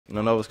You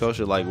know, Nova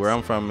Scotia, like where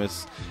I'm from,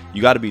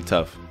 you got to be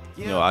tough.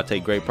 You know, I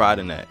take great pride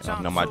in that.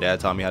 You know, my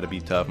dad taught me how to be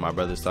tough. My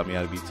brothers taught me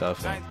how to be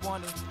tough. And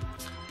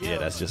yeah,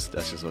 that's just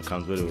what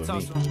comes with it with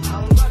me.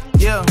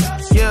 Yeah,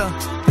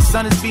 the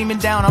sun is beaming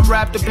down, I'm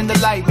wrapped up in the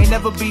light. May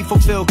never be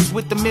fulfilled, cause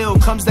with the meal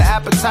comes the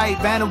appetite.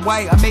 Vanna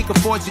White, I make a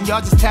fortune,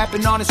 y'all just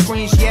tapping on the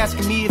screen. She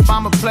asking me if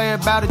I'm a player,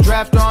 about a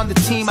drafter on the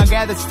team. I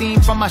gather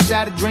steam from my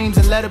shattered dreams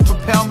and let it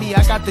propel me.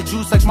 I got the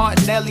juice like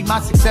Martinelli, my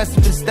success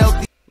has been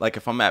stealthy. Like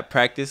if I'm at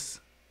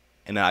practice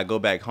and then I go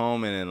back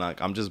home and then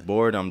like I'm just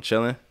bored, I'm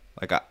chilling,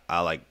 like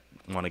I like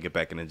want to get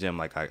back in the gym,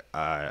 like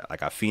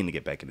I fiend to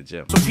get back in the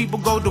gym. So people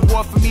go to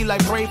war for me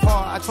like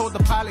Braveheart. I told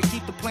the pilot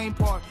keep the plane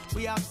parked.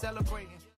 We out celebrating.